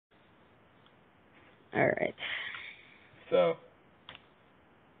Alright. So,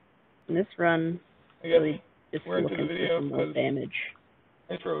 In this run, I guess really just we're into looking the for video some more because damage.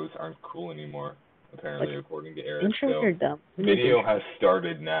 intros aren't cool anymore, apparently, according to Eric. Intros So, are dumb. video has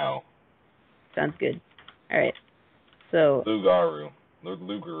started now. Sounds good. Alright. So,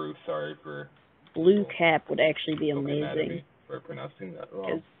 Lugaru, sorry for... blue cap would actually be Mad at amazing. me for pronouncing that wrong.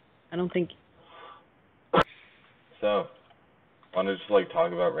 Because I don't think... So, want to just, like,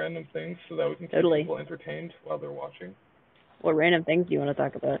 talk about random things so that we can keep people entertained while they're watching? What random things do you want to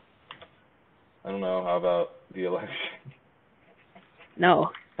talk about? I don't know. How about the election?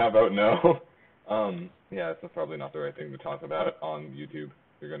 No. How about no? Yeah, it's probably not the right thing to talk about on YouTube.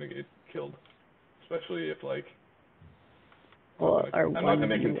 You're gonna get killed, especially if like. Well, I'm not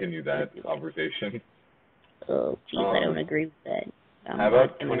gonna continue that conversation. Oh, geez, I don't agree with that. How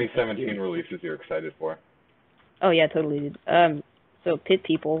about 2017 releases you're excited for? Oh yeah, totally. So Pit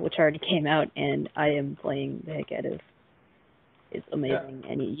People, which already came out, and I am playing the heck out of. It's amazing,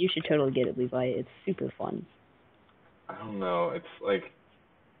 and you should totally get it, Levi. It's super fun. I don't know. It's like,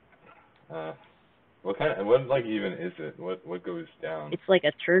 what like even is it? What goes down? It's like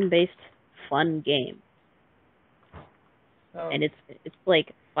a turn-based fun game, and it's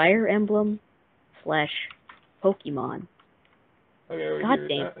like Fire Emblem / Pokemon. Okay,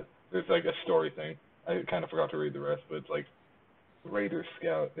 wait, there's like a story thing. I kind of forgot to read the rest, but it's like Raider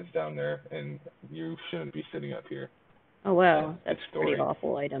Scout is down there, and you shouldn't be sitting up here. Oh wow, that's a pretty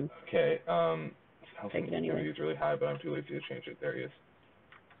awful item. Okay, Take it anyway. It's really high, but I'm too lazy to change it. There he is.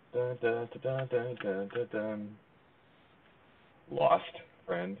 Dun, dun, dun, dun, dun, dun, dun. Lost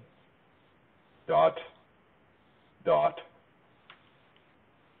friend. Dot. Dot.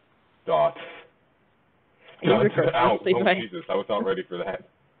 Dot. Out. Oh, Jesus, I was not ready for that.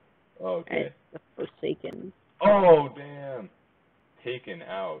 Okay. Forsaken. Oh, damn. Taken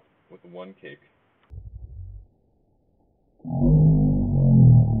out with one kick.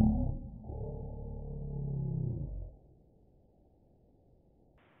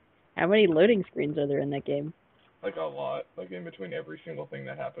 How many loading screens are there in that game? Like a lot. Like in between every single thing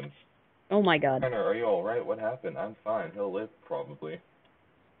that happens. Oh my god. Connor, are you alright? What happened? I'm fine. He'll live, probably.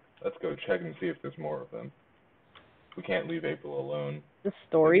 Let's go check and see if there's more of them. We can't leave April alone. The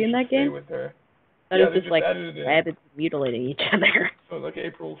story in that game? Stay with her. That is just like rabbits mutilating each other. So like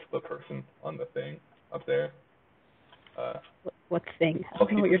April's the person on the thing up there. What thing? I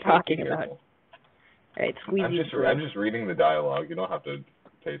don't know what you're talking about. Alright, I'm just reading the dialogue. You don't have to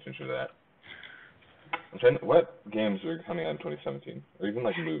pay attention to that. I'm trying to, what games are coming out in 2017? Or even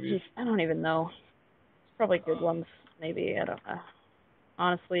like movies? I don't even know. It's probably good ones, maybe. I don't know.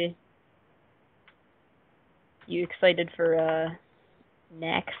 Honestly, you excited for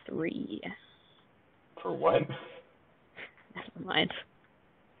Knack 3? For what? Never mind.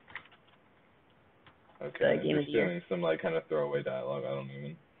 Okay, I'm just doing some like kind of throwaway dialogue. I don't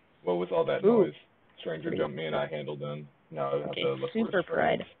even. What was all that noise? Stranger jumped me and I handled them. Now I have to look for Super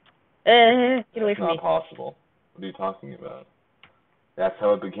Pride. Get away from me. It's not possible. What are you talking about? That's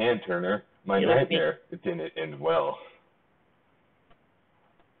how it began, Turner. My nightmare. It didn't end well.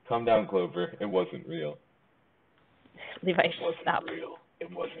 Calm down, Clover. It wasn't real. Levi, stop.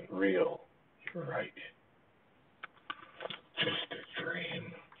 It wasn't real. You're right. Just a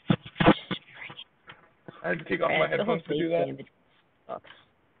dream. I had to take off my headphones to do that.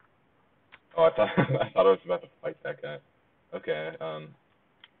 Oh, I thought I was about to fight that guy. Okay,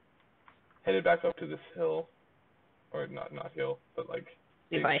 headed back up to this hill, or not hill, but like.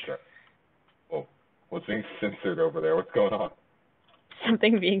 Levi. Oh, what's being censored over there? What's going on?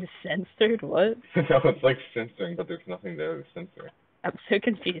 Something being censored? What? No, it's like censoring, but there's nothing there to censor. I'm so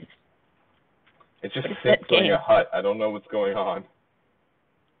confused. It's just censoring a hut. I don't know what's going on.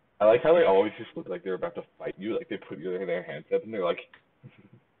 I like how they always just look like they're about to fight you. Like they put their hands up and they're like.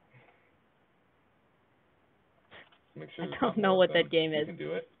 Make sure I don't know what that game is. You can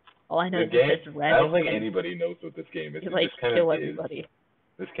do it. All I know is it's I don't think anybody knows what this game is. You like just kind kill of everybody. Is.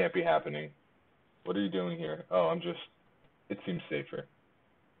 This can't be happening. What are you doing here? Oh, I'm just. It seems safer.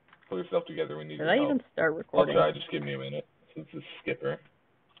 Pull yourself together. We need your help. Did I even start recording? I'll try. Just give me a minute. Since it's Skipper.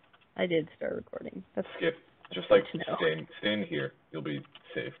 I did start recording. That's Skip. Just like stay in here. You'll be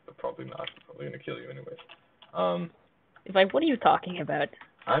safe, but probably not. Probably gonna kill you anyways. What are you talking about?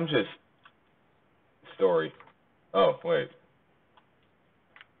 I'm just. Story. Oh wait.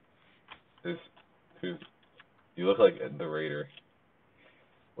 You look like the Raider.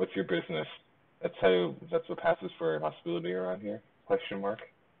 What's your business? That's what passes for hostility around here? Question mark.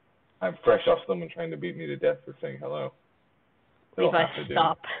 I'm fresh off someone trying to beat me to death for saying hello. Levi,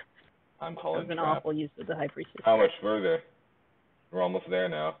 stop. I'm calling That was an awful use of the High Priestess. How much further? We're almost there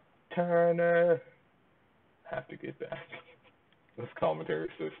now. Turner. have to get back. This commentary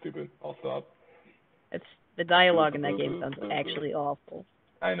is so stupid. I'll stop. It's the dialogue in that game sounds actually awful.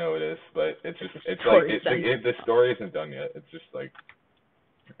 I know it is, but it's The the story isn't done yet. It's just like,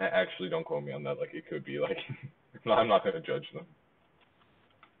 actually, don't quote me on that. Like, it could be like, no, I'm not gonna judge them.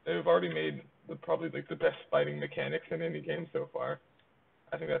 They've already made probably like the best fighting mechanics in any game so far.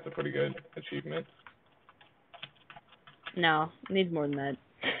 I think that's a pretty good achievement. No, it needs more than that.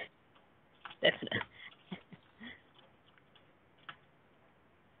 Definitely.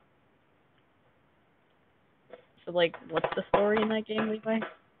 So, like, what's the story in that game, Levi?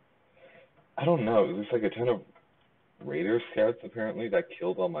 I don't know. There's like a ton of Raider scouts apparently that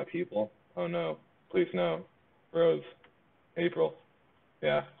killed all my people. Oh no. Please no. Rose. April.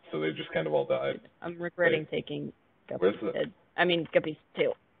 Yeah. So they just kind of all died. I'm regretting taking Where's Guppy's head. I mean, Guppy's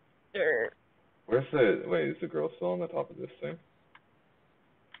tail. Wait, is the girl still on the top of this thing?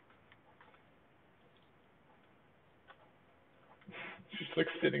 She's like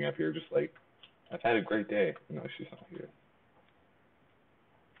sitting up here just like, I've had a great day. No, she's not here.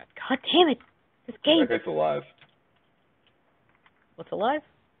 God damn it! This game! That guy's alive. What's alive?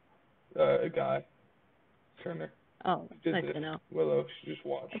 A guy. Turner. Oh, nice to know. Willow, she just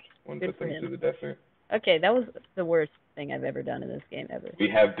watched. One put them through the desert. Okay, that was the worst thing I've ever done in this game ever. We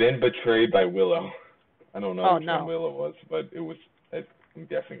have been betrayed by Willow. I don't know which one Willow was, but it was, I'm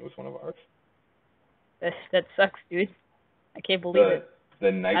guessing it was one of ours. That sucks, dude. I can't believe it.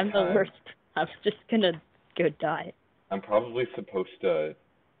 The nighttime. I'm the worst. I'm just gonna go die. I'm probably supposed to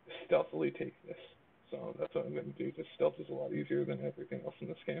stealthily take this. So that's what I'm going to do, because stealth is a lot easier than everything else in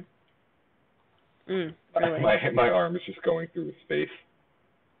this game. Really? My arm is just going through space.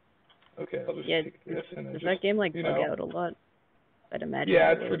 Okay, I'll just take this and then does that game like bug out a lot? I'd imagine.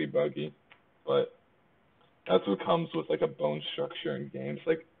 Yeah, it's pretty buggy, but that's what comes with like a bone structure in games.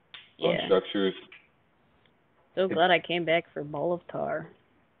 Like bone structures. So glad I came back for Ball of Tar.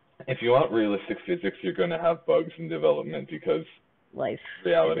 If you want realistic physics, you're going to have bugs in development because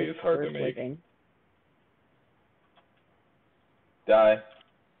reality is hard to make. Living. Die.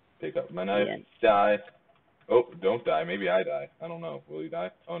 Pick up my knife. Die. Oh, don't die. Maybe I die. I don't know. Will he die?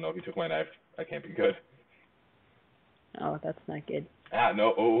 Oh no, he took my knife. I can't be good. Oh, that's not good. Ah,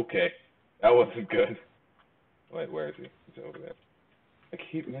 no. Oh, okay. That wasn't good. Wait, where is he? He's over there. I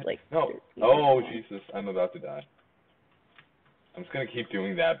keep... No. Oh, Jesus. I'm about to die. I'm just going to keep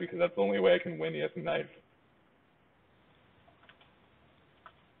doing that because that's the only way I can win. He has a knife.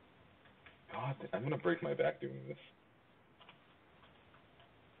 God, I'm going to break my back doing this.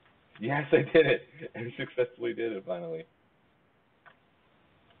 Yes, I did it. I successfully did it, finally.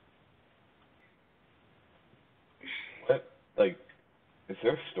 What? Like, is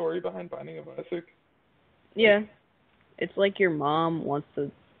there a story behind Binding of Isaac? Yeah. It's like your mom wants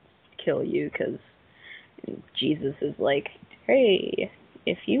to kill you because Jesus is like, hey,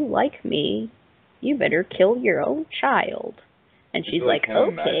 if you like me, you better kill your own child. And she's like, okay.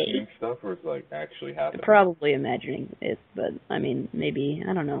 Imagining stuff, or it's like actually happening? Probably imagining it, but I mean, maybe,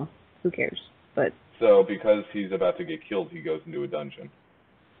 I don't know. Who cares? But so because he's about to get killed, he goes into a dungeon.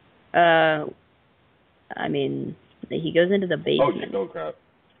 I mean, he goes into the basement. Oh crap!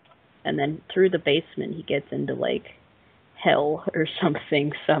 And then through the basement, he gets into like hell or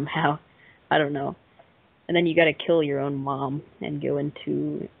something somehow. I don't know. And then you got to kill your own mom and go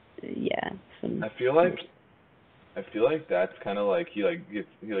into some. I feel like that's kind of like he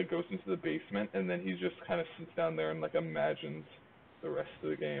goes into the basement and then he just kind of sits down there and like imagines the rest of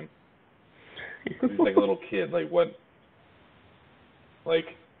the game. He's like a little kid. Like what? Like.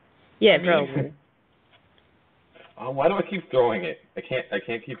 Yeah, probably. Why do I keep throwing it? I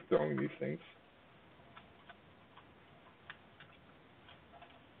can't keep throwing these things.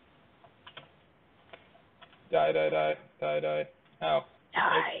 Die. Ow.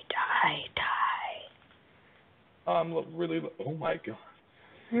 Die. Really. Oh my god.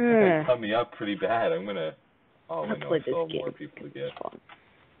 That cut me up pretty bad. I'm gonna. Oh, I know. Still have more people to get.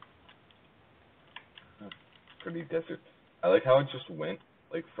 Pretty desert. I like how it just went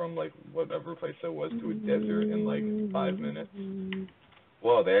like from like whatever place I was to a desert in like 5 minutes.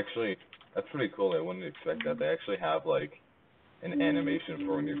 Whoa, that's pretty cool. I wouldn't expect that. They actually have like an animation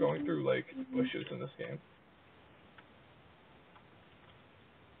for when you're going through like bushes in this game.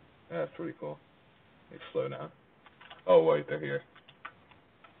 Yeah, that's pretty cool. Like slow down. Oh wait, they're here.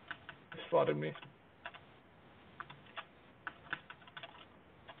 They spotted me.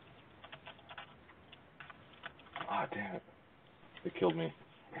 Ah, damn it. They killed me.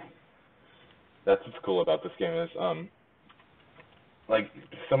 That's what's cool about this game is, like,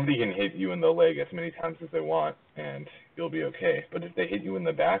 somebody can hit you in the leg as many times as they want, and you'll be okay. But if they hit you in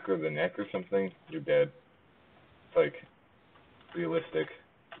the back or the neck or something, you're dead. like realistic.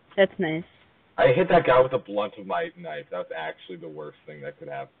 That's nice. I hit that guy with the blunt of my knife. That was actually the worst thing that could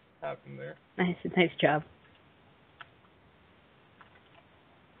have happened there. Nice job.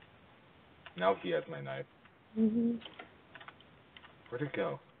 Now he has my knife. Mhm. Where'd it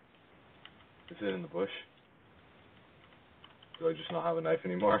go? Is it in the bush? Do I just not have a knife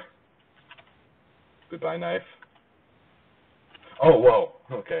anymore? Goodbye, knife. Oh, whoa.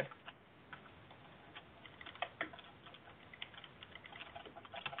 Okay.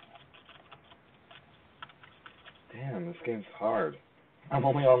 Damn, this game's hard. I'm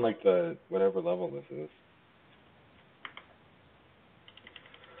only on like the whatever level this is.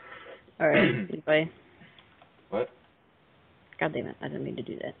 All right, Levi. What? God damn it! I didn't mean to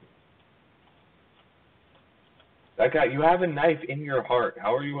do that. That guy, you have a knife in your heart.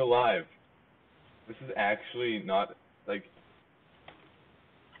 How are you alive? This is actually not like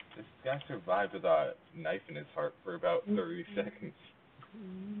this guy survived with a knife in his heart for about 30 seconds.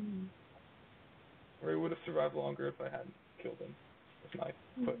 Or he would have survived longer if I hadn't killed him with my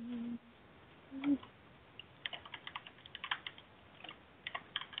foot.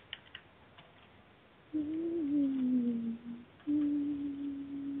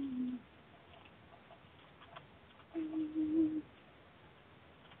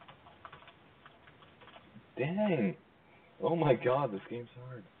 Dang. Oh my god, this game's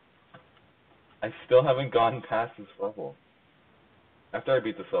hard. I still haven't gotten past this level. After I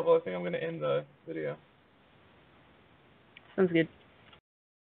beat this level, I think I'm going to end the video. Sounds good.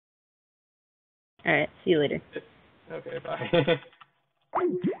 All right. See you later. Okay, bye.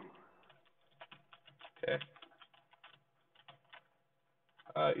 Okay.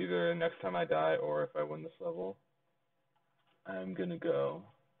 Either next time I die or if I win this level, I'm going to go.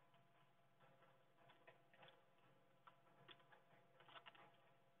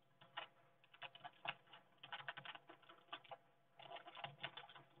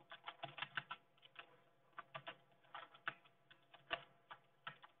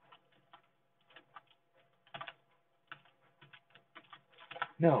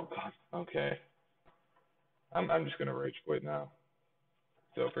 No, God. Okay. I'm just going to rage quit now.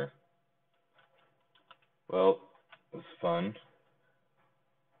 It's over. Well, it was fun.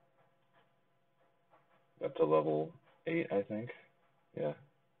 Got to level 8, I think. Yeah.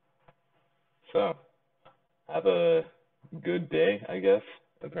 So, have a good day, I guess.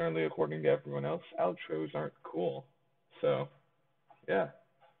 Apparently, according to everyone else, outros aren't cool. So, yeah.